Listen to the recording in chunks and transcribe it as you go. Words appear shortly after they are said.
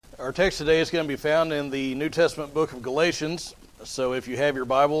Our text today is going to be found in the New Testament book of Galatians. So if you have your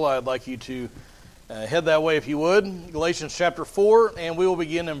Bible, I'd like you to head that way if you would. Galatians chapter 4, and we will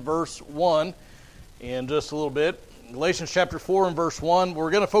begin in verse 1 in just a little bit. Galatians chapter 4 and verse 1. We're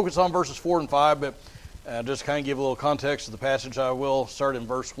going to focus on verses 4 and 5, but just kind of give a little context to the passage, I will start in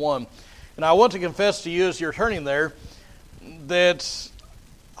verse 1. And I want to confess to you as you're turning there that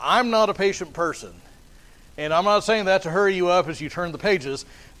I'm not a patient person. And I'm not saying that to hurry you up as you turn the pages.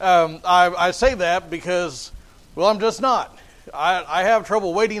 I say that because, well, I'm just not. I have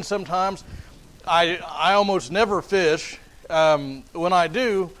trouble waiting sometimes. I almost never fish. When I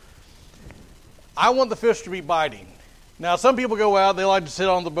do, I want the fish to be biting. Now, some people go out, they like to sit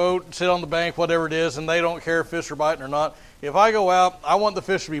on the boat, sit on the bank, whatever it is, and they don't care if fish are biting or not. If I go out, I want the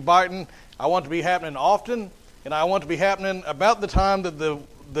fish to be biting. I want it to be happening often, and I want it to be happening about the time that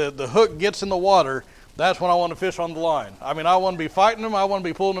the hook gets in the water. That's when I want to fish on the line. I mean, I want to be fighting them. I want to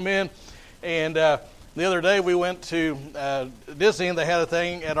be pulling them in. And the other day we went to Disney, and they had a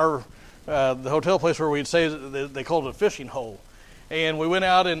thing at our the hotel place where we'd say they called it a fishing hole. And we went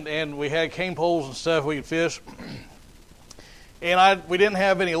out and we had cane poles and stuff we could fish. And we didn't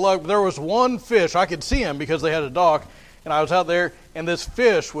have any luck. But there was one fish. I could see him because they had a dock. And I was out there, and this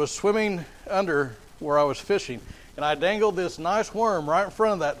fish was swimming under where I was fishing. And I dangled this nice worm right in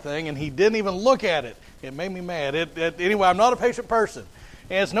front of that thing, and he didn't even look at it. It made me mad. Anyway, I'm not a patient person.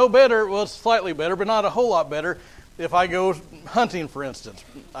 And it's no better, well, it's slightly better, but not a whole lot better if I go hunting, for instance.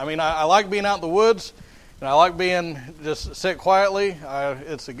 I mean, I like being out in the woods, and I like being just sit quietly.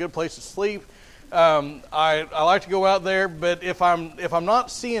 It's a good place to sleep. I like to go out there, but if I'm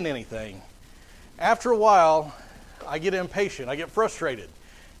not seeing anything, after a while, I get impatient. I get frustrated.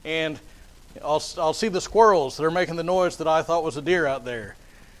 And I'll see the squirrels that are making the noise that I thought was a deer out there,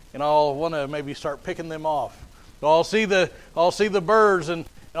 and I'll want to maybe start picking them off. I'll see the birds, and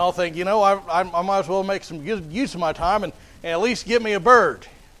I'll think, I might as well make some good use of my time and at least get me a bird.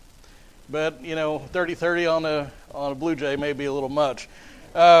 But 30-30 on a blue jay may be a little much.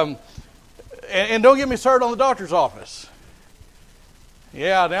 And don't get me started on the doctor's office.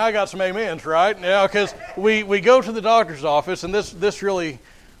 Yeah, now I got some amens, right? Yeah, because we go to the doctor's office, and this really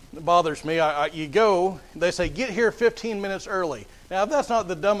bothers me. You go, they say, get here 15 minutes early. Now, that's not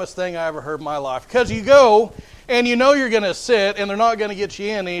the dumbest thing I ever heard in my life, because you go, and you know you're going to sit, and they're not going to get you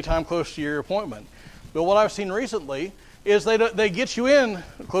in anytime close to your appointment. But what I've seen recently is they get you in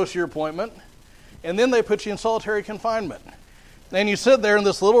close to your appointment, and then they put you in solitary confinement. And you sit there in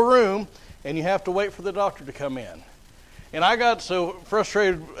this little room, and you have to wait for the doctor to come in. And I got so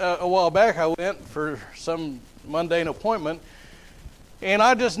frustrated a while back, I went for some mundane appointment, and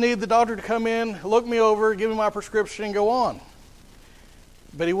I just need the doctor to come in, look me over, give me my prescription, and go on.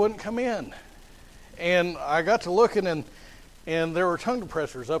 But he wouldn't come in. And I got to looking, and there were tongue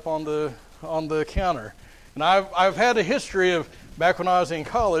depressors up on the counter. And I've had a history of, back when I was in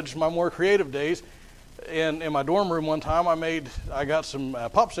college, my more creative days, in my dorm room one time, I got some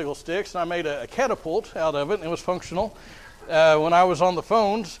popsicle sticks, and I made a catapult out of it, and it was functional. When I was on the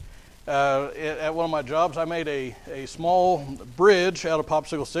phones, at one of my jobs, I made a small bridge out of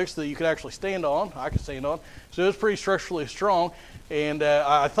popsicle sticks that you could actually stand on. I could stand on. So it was pretty structurally strong. And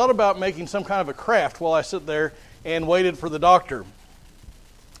I thought about making some kind of a craft while I sit there and waited for the doctor.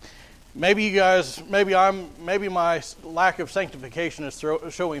 Maybe you guys, maybe my lack of sanctification is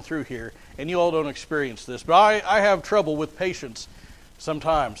showing through here, and you all don't experience this. But I have trouble with patience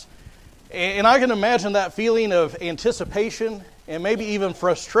sometimes. And I can imagine that feeling of anticipation and maybe even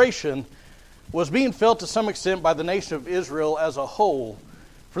frustration was being felt to some extent by the nation of Israel as a whole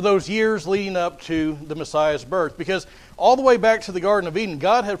for those years leading up to the Messiah's birth. Because all the way back to the Garden of Eden,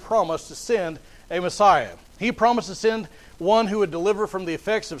 God had promised to send a Messiah. He promised to send one who would deliver from the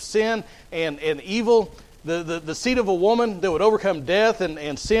effects of sin and evil, the seed of a woman that would overcome death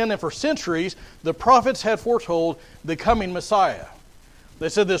and sin. And for centuries, the prophets had foretold the coming Messiah. They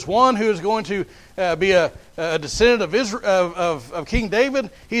said this one who is going to be a descendant of Israel, of King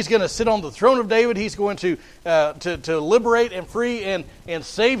David. He's going to sit on the throne of David. He's going to liberate and free and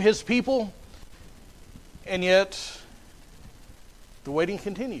save his people. And yet, the waiting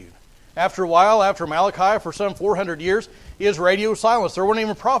continued. After a while, after Malachi, for some 400 years, his radio silence. There weren't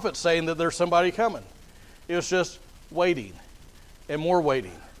even prophets saying that there's somebody coming. It was just waiting and more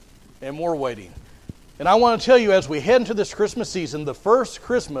waiting and more waiting. And I want to tell you, as we head into this Christmas season, the first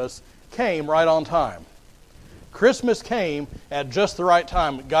Christmas came right on time. Christmas came at just the right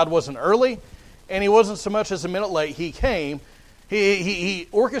time. God wasn't early, and He wasn't so much as a minute late. He came. He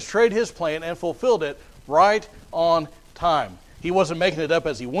orchestrated His plan and fulfilled it right on time. He wasn't making it up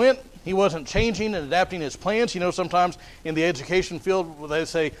as He went. He wasn't changing and adapting His plans. Sometimes in the education field they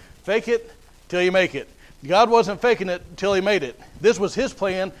say Fake it till you make it. God wasn't faking it till he made it. This was his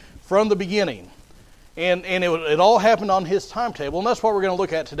plan from the beginning. And it all happened on his timetable, and that's what we're going to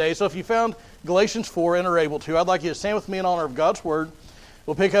look at today. So if you found Galatians 4 and are able to, I'd like you to stand with me in honor of God's Word.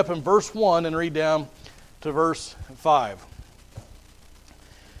 We'll pick up in verse 1 and read down to verse 5.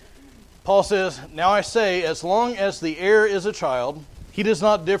 Paul says, "Now I say, as long as the heir is a child, he does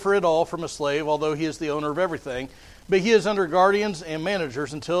not differ at all from a slave, although he is the owner of everything, but he is under guardians and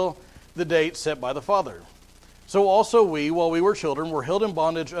managers until the date set by the Father. So also we, while we were children, were held in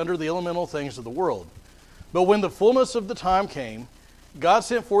bondage under the elemental things of the world. But when the fullness of the time came, God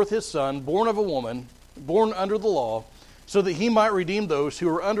sent forth his Son, born of a woman, born under the law, so that he might redeem those who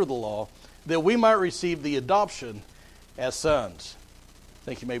were under the law, that we might receive the adoption as sons." I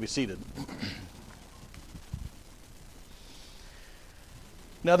think you may be seated.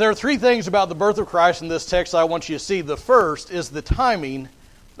 Now, there are three things about the birth of Christ in this text I want you to see. The first is the timing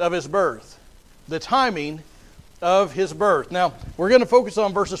of his birth. The timing of his birth. Now, we're going to focus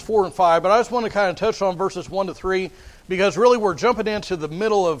on verses 4 and 5, but I just want to kind of touch on verses 1 to 3, because really we're jumping into the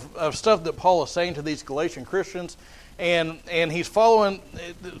middle of stuff that Paul is saying to these Galatian Christians, and he's following,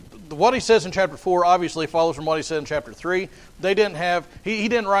 what he says in chapter 4 obviously follows from what he said in chapter 3. They didn't have, he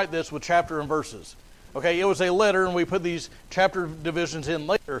didn't write this with chapter and verses. Okay, it was a letter, and we put these chapter divisions in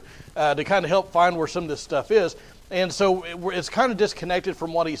later to kind of help find where some of this stuff is. And so it's kind of disconnected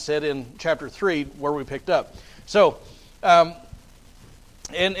from what he said in chapter 3 where we picked up. So, and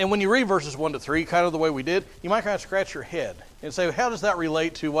when you read verses 1 to 3, kind of the way we did, you might kind of scratch your head and say, how does that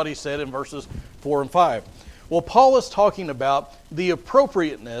relate to what he said in verses 4 and 5? Well, Paul is talking about the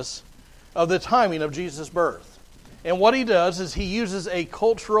appropriateness of the timing of Jesus' birth. And what he does is he uses a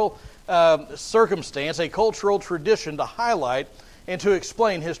cultural circumstance, a cultural tradition to highlight and to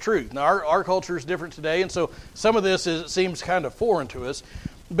explain his truth. Now, our culture is different today, and so some of this seems kind of foreign to us.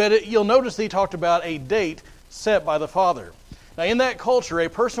 But you'll notice that he talked about a date set by the Father. Now, in that culture, a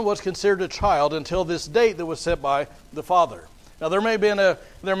person was considered a child until this date that was set by the Father. Now, there may have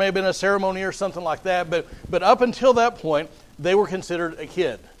been a ceremony or something like that, but up until that point, they were considered a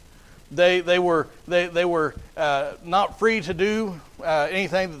kid. They were not free to do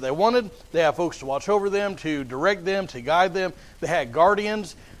anything that they wanted. They had folks to watch over them, to direct them, to guide them. They had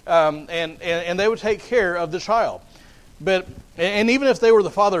guardians, and they would take care of the child. And even if they were the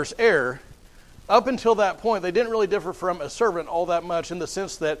father's heir, up until that point, they didn't really differ from a servant all that much, in the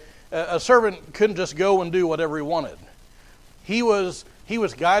sense that a servant couldn't just go and do whatever he wanted. He was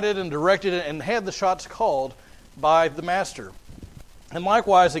guided and directed and had the shots called by the master. And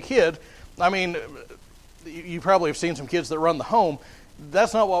likewise, a kid, I mean, you probably have seen some kids that run the home.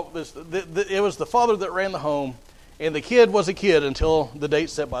 That's not what this, it was the father that ran the home, and the kid was a kid until the date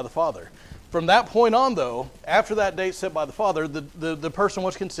set by the father. From that point on, though, after that date set by the father, the person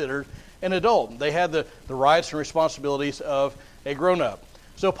was considered an adult. They had the rights and responsibilities of a grown-up.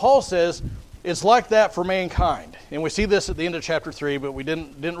 So Paul says it's like that for mankind. And we see this at the end of chapter 3, but we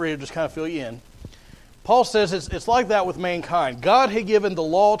didn't read it, just kind of fill you in. Paul says it's like that with mankind. God had given the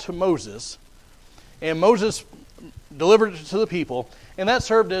law to Moses, and Moses delivered it to the people, and that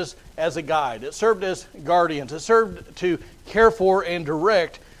served as a guide. It served as guardians. It served to care for and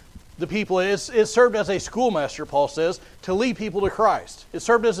direct the people. It served as a schoolmaster, Paul says, to lead people to Christ. It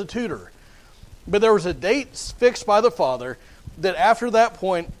served as a tutor. But there was a date fixed by the Father that after that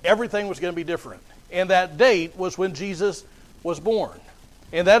point, everything was going to be different. And that date was when Jesus was born.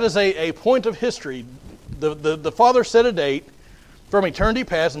 And that is a point of history. The Father set a date from eternity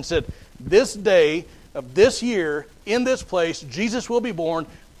past and said, this day of this year, in this place, Jesus will be born.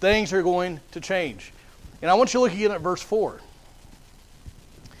 Things are going to change. And I want you to look again at verse 4.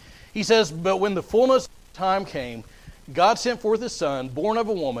 He says, but when the fullness of time came, God sent forth his Son, born of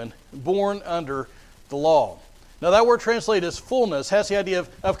a woman, born under the law. Now that word translated as fullness has the idea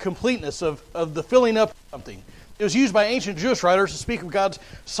of completeness, of the filling up of something. It was used by ancient Jewish writers to speak of God's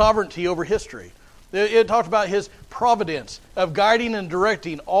sovereignty over history. It talked about his providence of guiding and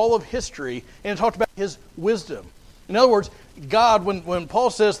directing all of history, and it talked about his wisdom. In other words, God, when Paul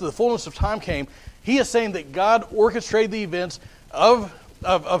says the fullness of time came, he is saying that God orchestrated the events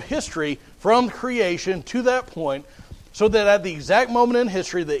of history from creation to that point, so that at the exact moment in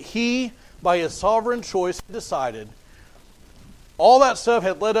history that he, by his sovereign choice, decided, all that stuff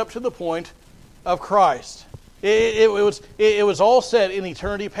had led up to the point of Christ. It was all set in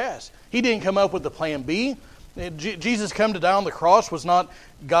eternity past. He didn't come up with the plan B. Jesus come to die on the cross was not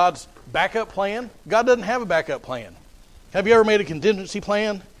God's backup plan. God doesn't have a backup plan. Have you ever made a contingency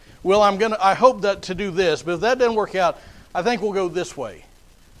plan? Well, I hope that to do this, but if that doesn't work out, I think we'll go this way.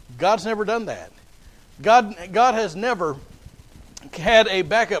 God's never done that. God has never had a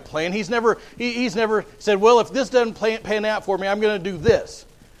backup plan. He's never said, well, if this doesn't pan out for me, I'm going to do this.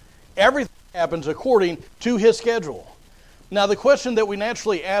 Everything happens according to his schedule. Now, the question that we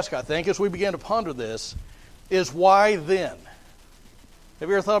naturally ask, I think, as we begin to ponder this, is why then? Have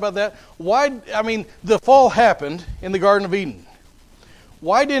you ever thought about that? The fall happened in the Garden of Eden.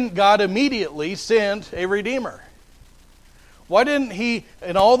 Why didn't God immediately send a Redeemer? Why didn't He,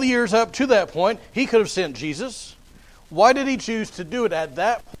 in all the years up to that point, He could have sent Jesus? Why did He choose to do it at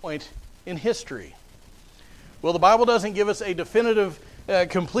that point in history? Well, the Bible doesn't give us a definitive,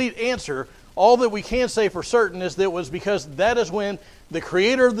 complete answer. All that we can say for certain is that it was because that is when the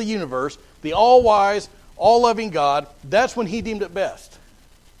Creator of the universe, the all-wise, all-loving God, that's when He deemed it best.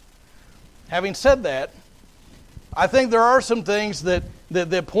 Having said that, I think there are some things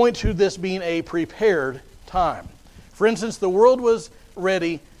that point to this being a prepared time. For instance, the world was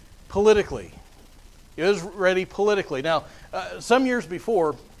ready politically. It was ready politically. Now, some years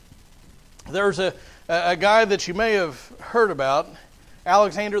before, there's a guy that you may have heard about,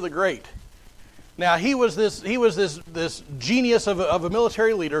 Alexander the Great. Now, he was this genius of a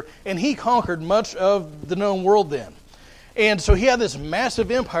military leader, and he conquered much of the known world then. And so he had this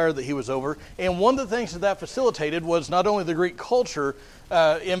massive empire that he was over, and one of the things that facilitated was not only the Greek culture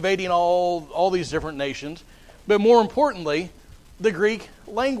invading all these different nations, but more importantly, the Greek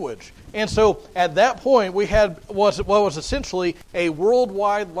language. And so at that point, we had what was essentially a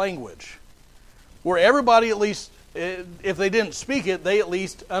worldwide language, where everybody, at least, if they didn't speak it, they at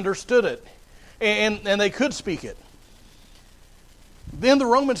least understood it, and they could speak it. Then the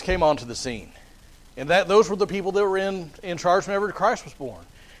Romans came onto the scene. And those were the people that were in charge whenever Christ was born.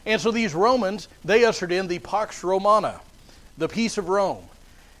 And so these Romans, they ushered in the Pax Romana, the peace of Rome.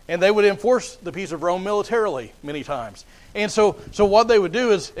 And they would enforce the peace of Rome militarily many times. And so what they would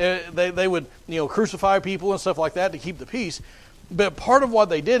do is they would crucify people and stuff like that to keep the peace. But part of what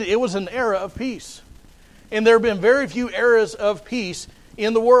they did, it was an era of peace. And there have been very few eras of peace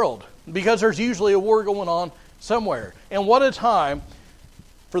in the world because there's usually a war going on somewhere. And what a time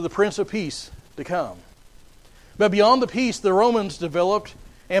for the Prince of Peace to come. But beyond the peace, the Romans developed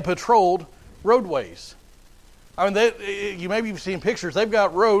and patrolled roadways. You maybe you've seen pictures. They've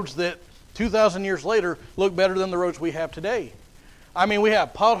got roads that 2,000 years later look better than the roads we have today. We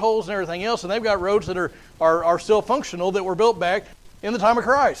have potholes and everything else, and they've got roads that are still functional that were built back in the time of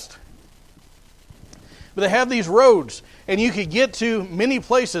Christ. But they have these roads, and you could get to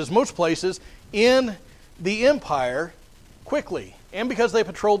most places in the empire quickly, and because they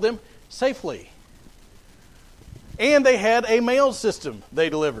patrolled them safely. And they had a mail system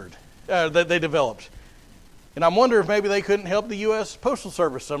that they developed. And I'm wondering if maybe they couldn't help the U.S. Postal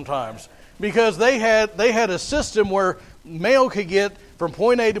Service sometimes, because they had a system where mail could get from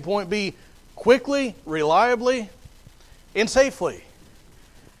point A to point B quickly, reliably, and safely.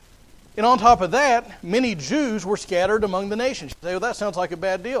 And on top of that, many Jews were scattered among the nations. You say, well, that sounds like a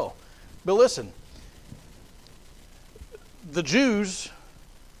bad deal. But listen, the Jews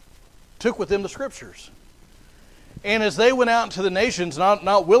took with them the Scriptures. And as they went out into the nations,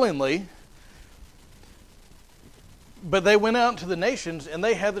 not willingly, but they went out into the nations and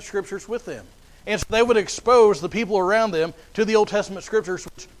they had the Scriptures with them. And so they would expose the people around them to the Old Testament Scriptures,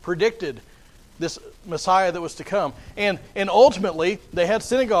 which predicted this Messiah that was to come. And ultimately, they had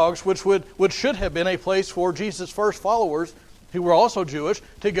synagogues, which should have been a place for Jesus' first followers, who were also Jewish,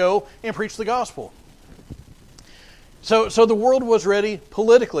 to go and preach the gospel. So the world was ready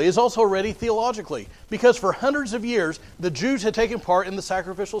politically. It's also ready theologically, because for hundreds of years the Jews had taken part in the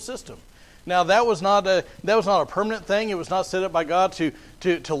sacrificial system. Now that was not a permanent thing. It was not set up by God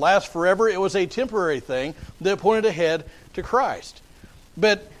to last forever. It was a temporary thing that pointed ahead to Christ.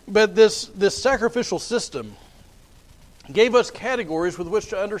 But this sacrificial system gave us categories with which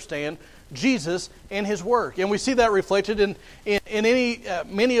to understand Jesus and His work, and we see that reflected in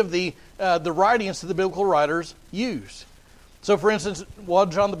many of the writings that the biblical writers use. So, for instance, what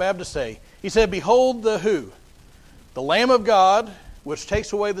did John the Baptist say? He said, "Behold the who? The Lamb of God, which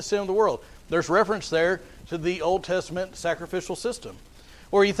takes away the sin of the world." There's reference there to the Old Testament sacrificial system.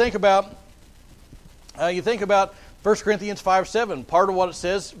 Or you think about 1 Corinthians 5:7. Part of what it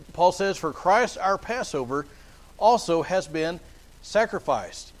says, Paul says, "For Christ our Passover also has been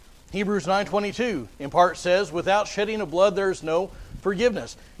sacrificed." Hebrews 9:22 in part says, "Without shedding of blood there is no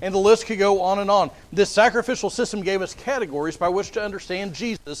forgiveness." And the list could go on and on. This sacrificial system gave us categories by which to understand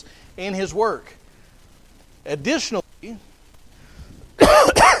Jesus and His work. Additionally,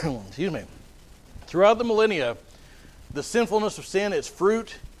 excuse me, throughout the millennia, the sinfulness of sin, its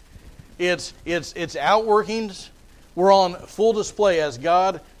fruit, its outworkings were on full display as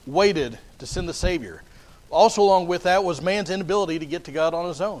God waited to send the Savior. also along with that was man's inability to get to God on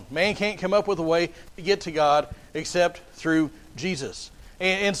his own. Man can't come up with a way to get to God except through Jesus.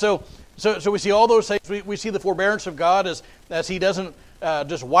 And so we see all those things. We see the forbearance of God as He doesn't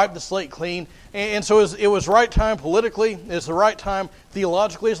just wipe the slate clean. And so it was right time politically, it's the right time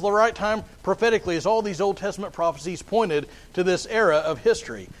theologically, it's the right time prophetically, as all these Old Testament prophecies pointed to this era of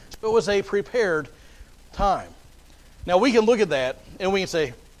history. So it was a prepared time. Now we can look at that and we can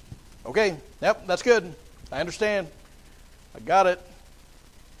say, okay, yep, that's good. I understand. I got it.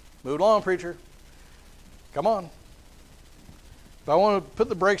 Move along, preacher. Come on. But I want to put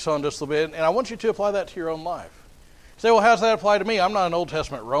the brakes on just a little bit, and I want you to apply that to your own life. You say, well, how does that apply to me? I'm not an Old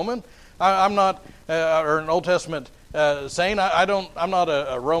Testament Roman. I'm not or an Old Testament saint. I'm not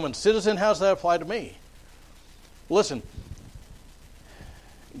a Roman citizen. How does that apply to me? Listen,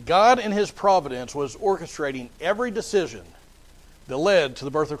 God in His providence was orchestrating every decision that led to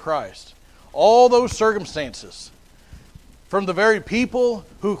the birth of Christ. All those circumstances, from the very people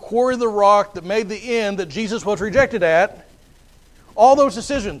who quarried the rock that made the inn that Jesus was rejected at, all those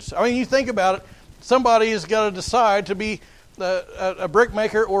decisions. I mean, you think about it, somebody has got to decide to be a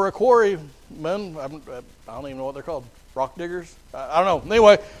brickmaker or a quarryman. I don't even know what they're called. Rock diggers? I don't know.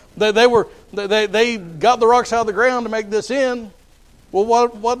 Anyway, they got the rocks out of the ground to make this inn. Well,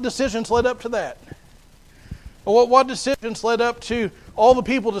 what decisions led up to that? What decisions led up to all the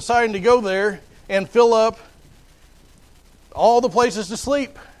people deciding to go there and fill up all the places to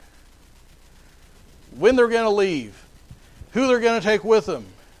sleep? When they're going to leave? Who they're going to take with them?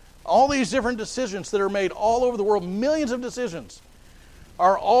 All these different decisions that are made all over the world, millions of decisions,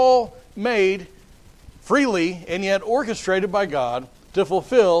 are all made freely and yet orchestrated by God to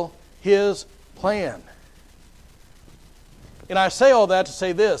fulfill His plan. And I say all that to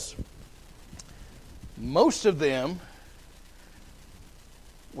say this. Most of them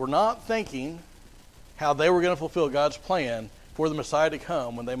were not thinking how they were going to fulfill God's plan for the Messiah to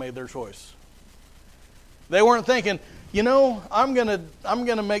come when they made their choice. They weren't thinking, I'm going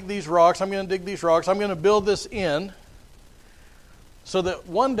to make these rocks, I'm going to dig these rocks, I'm going to build this inn so that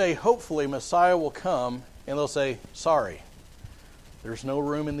one day, hopefully, Messiah will come and they'll say, sorry, there's no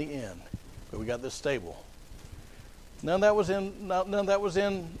room in the inn, but we got this stable. None of that was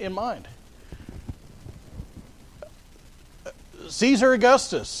in mind. Caesar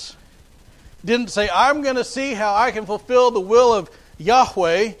Augustus didn't say, I'm going to see how I can fulfill the will of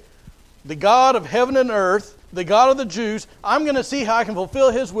Yahweh, the God of heaven and earth, the God of the Jews. I'm going to see how I can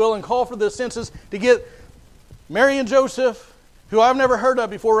fulfill His will and call for the census to get Mary and Joseph, who I've never heard of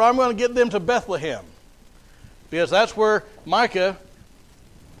before. I'm going to get them to Bethlehem, because that's where Micah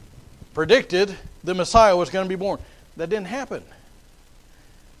predicted the Messiah was going to be born. That didn't happen.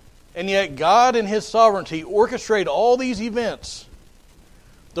 And yet God in His sovereignty orchestrated all these events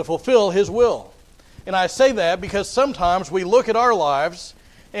to fulfill His will. And I say that because sometimes we look at our lives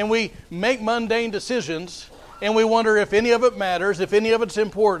and we make mundane decisions and we wonder if any of it matters, if any of it's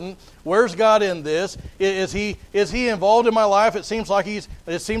important. Where's God in this? Is He involved in my life? It seems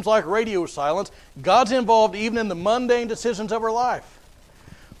like radio silence. God's involved even in the mundane decisions of our life.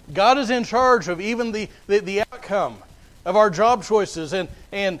 God is in charge of even the outcome of our job choices and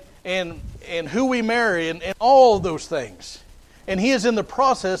who we marry and all of those things. And He is in the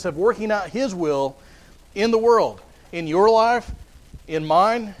process of working out His will in the world, in your life, in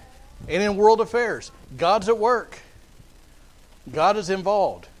mine, and in world affairs. God's at work. God is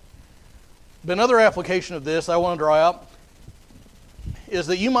involved. But another application of this I want to draw out is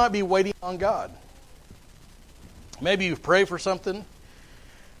that you might be waiting on God. Maybe you've prayed for something.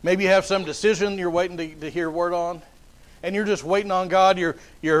 Maybe you have some decision you're waiting to hear word on. And you're just waiting on God.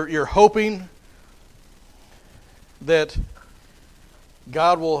 You're hoping that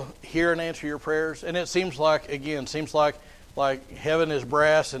God will hear and answer your prayers. And it seems like heaven is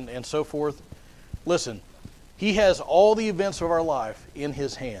brass and so forth. Listen, He has all the events of our life in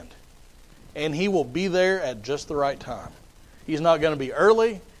His hand. And He will be there at just the right time. He's not going to be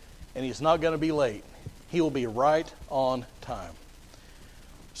early and He's not going to be late. He will be right on time.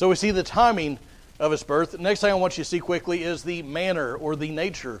 So we see the timing of His birth. The next thing I want you to see quickly is the manner or the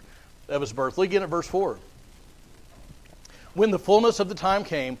nature of His birth. Look again at verse 4. When the fullness of the time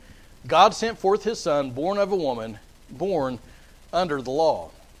came, God sent forth His Son, born of a woman, born under the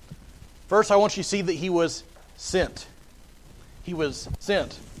law. First, I want you to see that He was sent. He was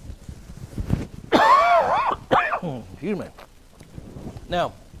sent. Excuse me.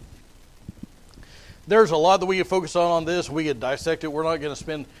 Now, there's a lot that we could focus on this. We could dissect it. We're not going to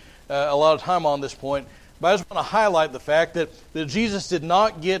spend a lot of time on this point. But I just want to highlight the fact that Jesus did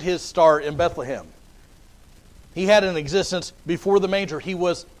not get His start in Bethlehem. He had an existence before the manger. He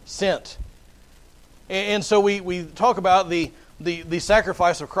was sent. And so we talk about the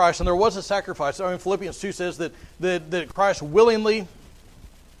sacrifice of Christ, and there was a sacrifice. I mean, Philippians 2 says that Christ willingly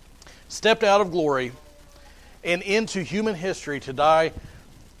stepped out of glory and into human history to die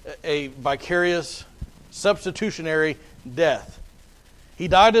a vicarious, substitutionary death. He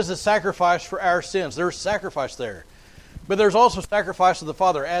died as a sacrifice for our sins. There's sacrifice there. But there's also sacrifice of the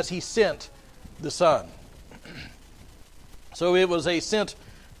Father as He sent the Son. So it was a sent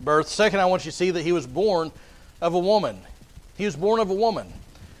birth. Second, I want you to see that He was born of a woman. He was born of a woman.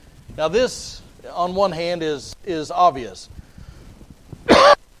 Now this, on one hand, is obvious.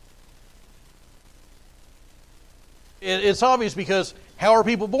 It's obvious because how are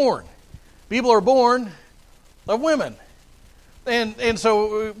people born? People are born of women. And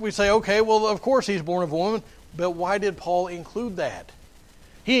so we say, okay, well, of course He's born of a woman, but why did Paul include that?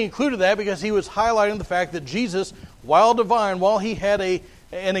 He included that because he was highlighting the fact that Jesus, while divine, while He had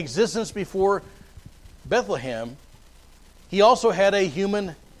an existence before Bethlehem, He also had a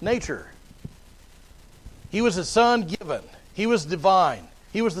human nature. He was a Son given. He was divine.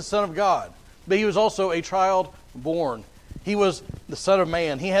 He was the Son of God. But He was also a child born. He was the Son of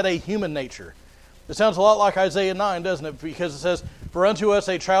Man. He had a human nature. It sounds a lot like Isaiah 9, doesn't it? Because it says, "For unto us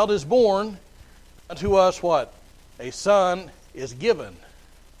a child is born, unto us" what? "A son is given."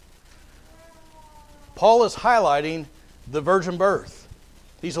 Paul is highlighting the virgin birth.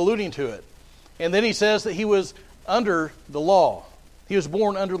 He's alluding to it. And then he says that He was under the law. He was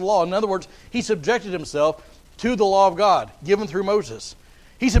born under the law. In other words, He subjected Himself to the law of God given through Moses.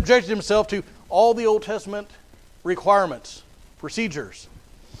 He subjected Himself to all the Old Testament requirements, procedures.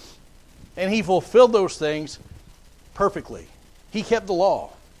 And He fulfilled those things perfectly. He kept the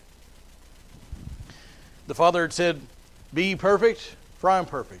law. The Father had said, "Be ye perfect, for I am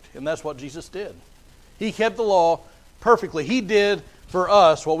perfect." And that's what Jesus did. He kept the law perfectly. He did for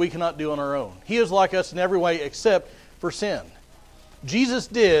us what we cannot do on our own. He is like us in every way except for sin. Jesus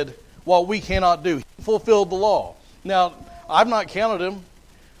did what we cannot do. He fulfilled the law. Now, I've not counted them,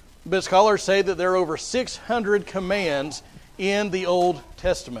 but scholars say that there are over 600 commands in the Old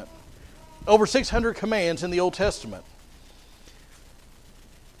Testament. Over 600 commands in the Old Testament.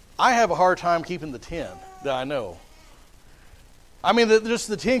 I have a hard time keeping the 10 that I know. I mean, just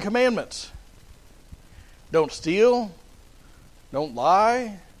the 10 commandments. Don't steal. Don't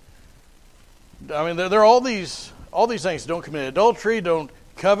lie. I mean, there are all these things. Don't commit adultery. Don't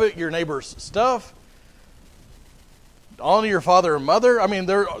covet your neighbor's stuff. Honor your father and mother. I mean,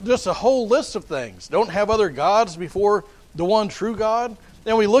 there are just a whole list of things. Don't have other gods before the one true God.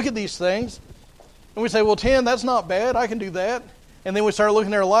 Then we look at these things and we say, well, 10, that's not bad. I can do that. And then we start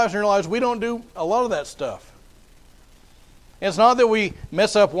looking at our lives and realize we don't do a lot of that stuff. And it's not that we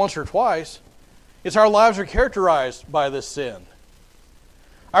mess up once or twice. It's our lives are characterized by this sin.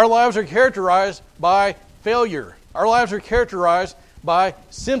 Our lives are characterized by failure. Our lives are characterized by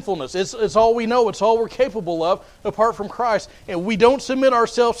sinfulness. It's all we know. It's all we're capable of apart from Christ. And we don't submit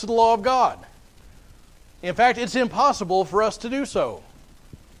ourselves to the law of God. In fact, it's impossible for us to do so.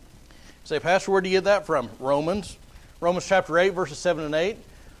 Say, Pastor, where do you get that from? Romans chapter 8, verses 7 and 8. It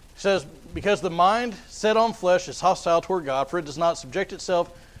says, "Because the mind set on flesh is hostile toward God, for it does not subject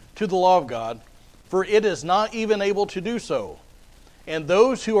itself to the law of God, for it is not even able to do so. And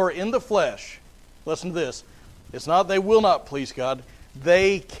those who are in the flesh," listen to this, it's not they will not please God,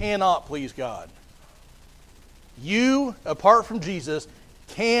 they cannot please God. You, apart from Jesus,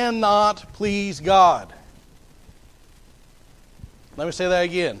 cannot please God. Let me say that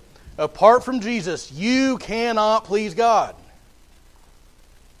again. Apart from Jesus, you cannot please God.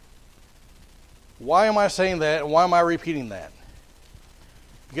 Why am I saying that and why am I repeating that?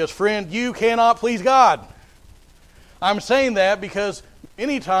 Because, friend, you cannot please God. I'm saying that because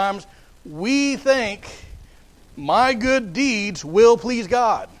many times we think my good deeds will please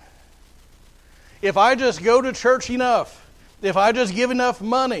God. If I just go to church enough, if I just give enough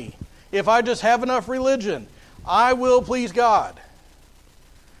money, if I just have enough religion, I will please God.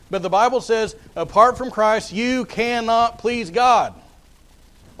 But the Bible says, apart from Christ, you cannot please God.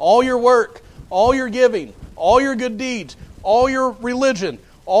 All your work, all your giving, all your good deeds, all your religion,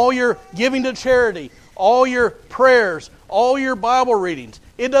 all your giving to charity, all your prayers, all your Bible readings,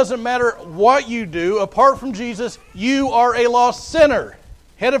 it doesn't matter what you do. Apart from Jesus, you are a lost sinner,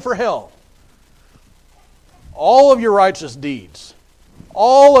 headed for hell. All of your righteous deeds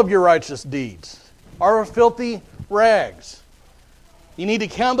are filthy rags. You need to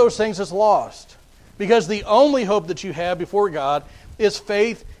count those things as lost. Because the only hope that you have before God is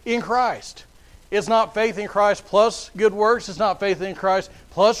faith in Christ. It's not faith in Christ plus good works. It's not faith in Christ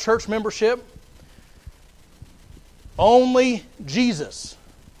plus church membership. Only Jesus.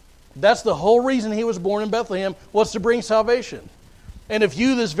 That's the whole reason he was born in Bethlehem, was to bring salvation. And if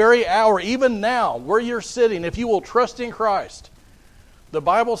you this very hour, even now, where you're sitting, if you will trust in Christ, the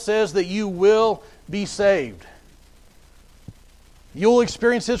Bible says that you will be saved. You'll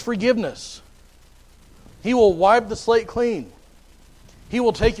experience His forgiveness. He will wipe the slate clean. He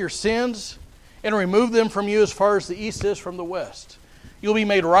will take your sins and remove them from you as far as the east is from the west. You'll be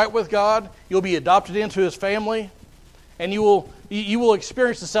made right with God. You'll be adopted into His family. And you will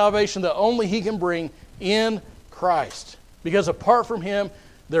experience the salvation that only He can bring in Christ. Because apart from Him,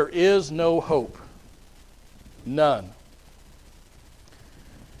 there is no hope. None.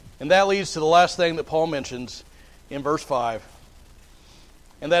 And that leads to the last thing that Paul mentions in verse 5.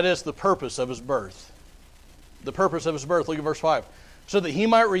 And that is the purpose of His birth. The purpose of His birth. Look at verse 5. So that He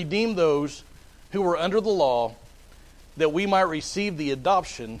might redeem those who were under the law, that we might receive the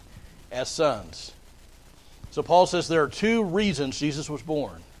adoption as sons. So Paul says there are two reasons Jesus was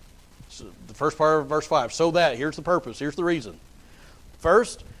born. So the first part of verse 5. So that, here's the purpose, here's the reason.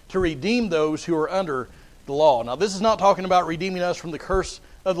 First, to redeem those who are under the law. Now this is not talking about redeeming us from the curse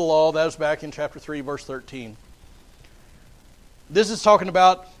of the law. That was back in chapter 3, verse 13. This is talking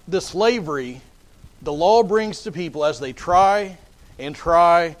about the slavery the law brings to people as they try and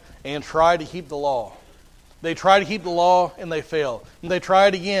try and try to keep the law. They try to keep the law and they fail. And they try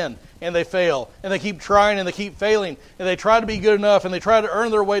it again and they fail. And they keep trying and they keep failing. And they try to be good enough and they try to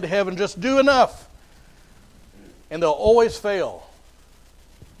earn their way to heaven. Just do enough. And they'll always fail.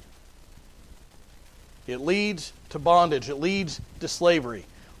 It leads to bondage. It leads to slavery.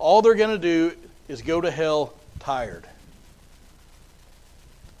 All they're going to do is go to hell tired.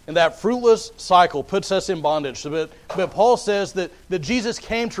 And that fruitless cycle puts us in bondage. But Paul says that Jesus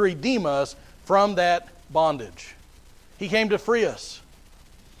came to redeem us from that bondage. He came to free us.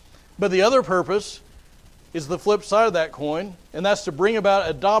 But the other purpose is the flip side of that coin, and that's to bring about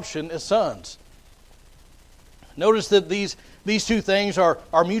adoption as sons. Notice that these two things are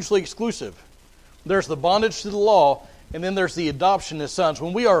mutually exclusive. There's the bondage to the law, and then there's the adoption as sons.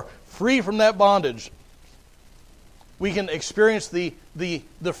 When we are free from that bondage, we can experience the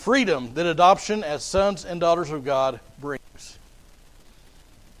freedom that adoption as sons and daughters of God brings.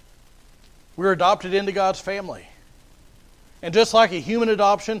 We're adopted into God's family. And just like a human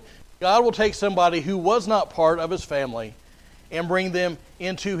adoption, God will take somebody who was not part of His family and bring them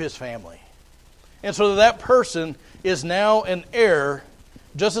into His family. And so that person is now an heir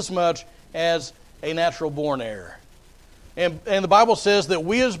just as much as a natural born heir. And the Bible says that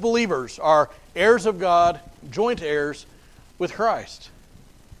we as believers are heirs of God, joint heirs with Christ.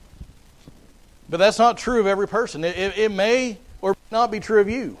 But that's not true of every person. It may or may not be true of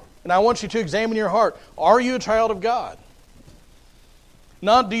you. And I want you to examine your heart. Are you a child of God?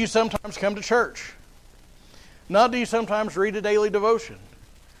 Not do you sometimes come to church. Not do you sometimes read a daily devotion.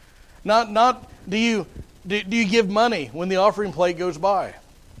 Not do you give money when the offering plate goes by.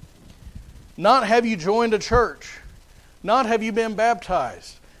 Not have you joined a church. Not have you been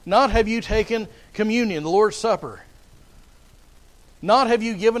baptized. Not have you taken communion, the Lord's Supper. Not have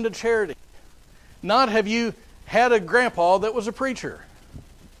you given to charity. Not have you had a grandpa that was a preacher.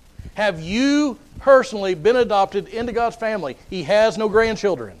 Have you personally been adopted into God's family? He has no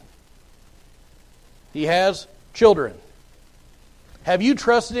grandchildren. He has children. Have you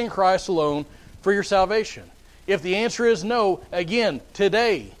trusted in Christ alone for your salvation? If the answer is no, again,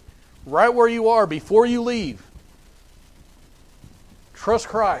 today, right where you are, before you leave, trust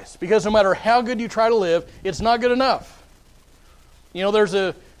Christ. Because no matter how good you try to live, it's not good enough. You know, there's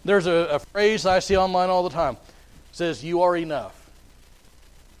a phrase I see online all the time. It says, "You are enough."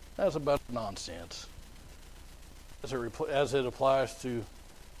 That's about nonsense as it applies to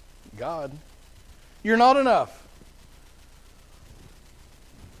God. You're not enough.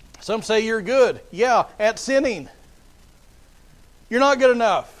 Some say you're good. Yeah, at sinning. You're not good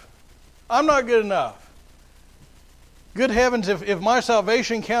enough. I'm not good enough. Good heavens, if my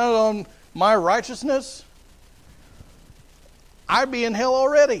salvation counted on my righteousness, I'd be in hell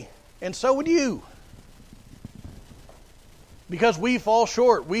already. And so would you. Because we fall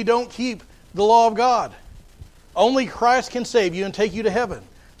short. We don't keep the law of God. Only Christ can save you and take you to heaven.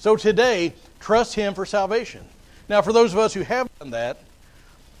 So today, trust Him for salvation. Now, for those of us who have done that,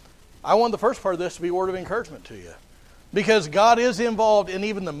 I want the first part of this to be a word of encouragement to you. Because God is involved in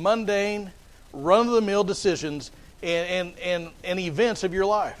even the mundane, run-of-the-mill decisions and events of your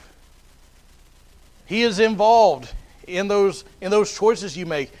life. He is involved in those choices you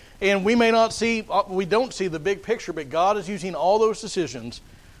make. And we don't see the big picture, but God is using all those decisions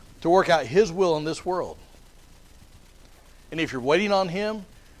to work out His will in this world. And if you're waiting on Him,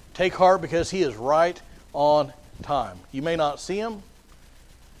 take heart because He is right on time. You may not see Him,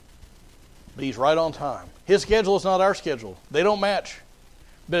 But He's right on time. His schedule is not our schedule. They don't match.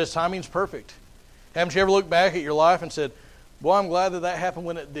 But His timing's perfect. Haven't you ever looked back at your life and said, boy, I'm glad that happened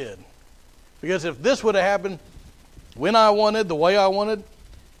when it did. Because if this would have happened when I wanted, the way I wanted,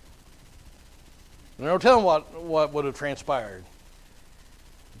 there's no telling what would have transpired.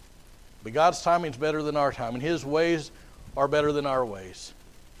 But God's timing's better than our time, and His ways are better than our ways.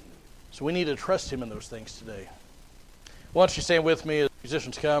 So we need to trust Him in those things today. Why don't you stand with me as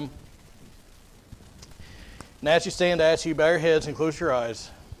musicians come? And as you stand, I ask you to bow your heads and close your eyes.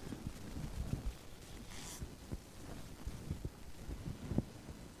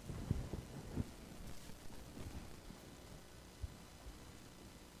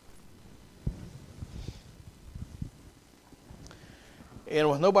 And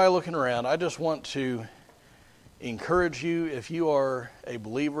with nobody looking around, I just want to encourage you, if you are a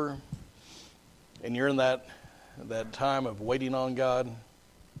believer and you're in that time of waiting on God,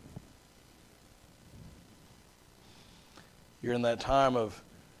 you're in that time of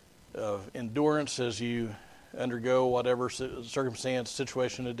endurance as you undergo whatever circumstance,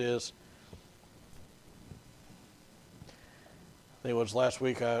 situation it is. I think it was last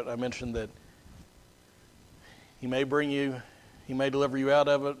week I mentioned that He may He may deliver you out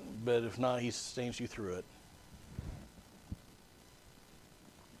of it, but if not, He sustains you through it.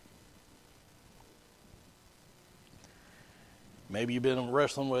 Maybe you've been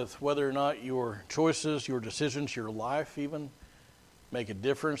wrestling with whether or not your choices, your decisions, your life even, make a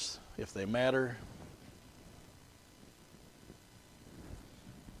difference, if they matter.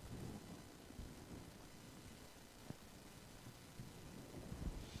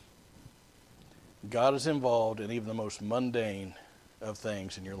 God is involved in even the most mundane of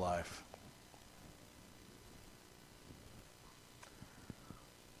things in your life.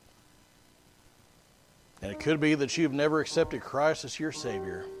 And it could be that you've never accepted Christ as your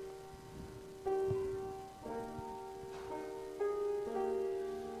Savior.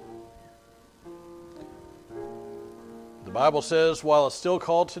 The Bible says, while it's still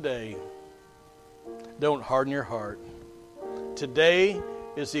called today, don't harden your heart. Today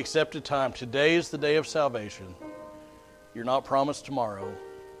is the accepted time. Today is the day of salvation. You're not promised tomorrow.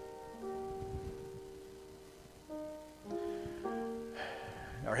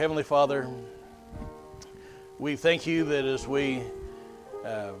 Our Heavenly Father, we thank You that as we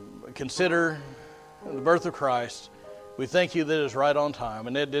consider the birth of Christ, we thank You that it is right on time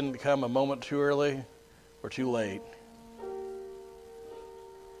and it didn't come a moment too early or too late.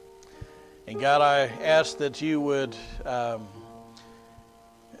 And God, I ask that You would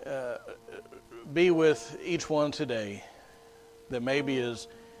be with each one today that maybe is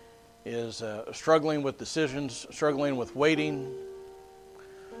struggling with decisions, struggling with waiting,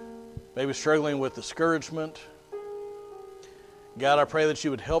 maybe struggling with discouragement. God, I pray that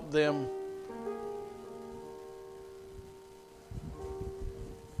You would help them.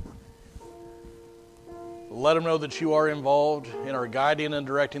 Let them know that You are involved and are guiding and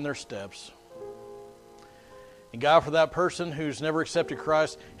directing their steps. And God, for that person who's never accepted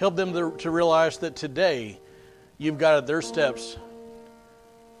Christ, help them to realize that today You've guided their steps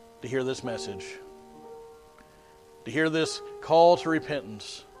to hear this message, to hear this call to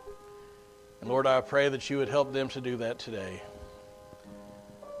repentance. And Lord, I pray that You would help them to do that today.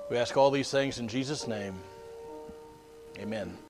 We ask all these things in Jesus' name. Amen.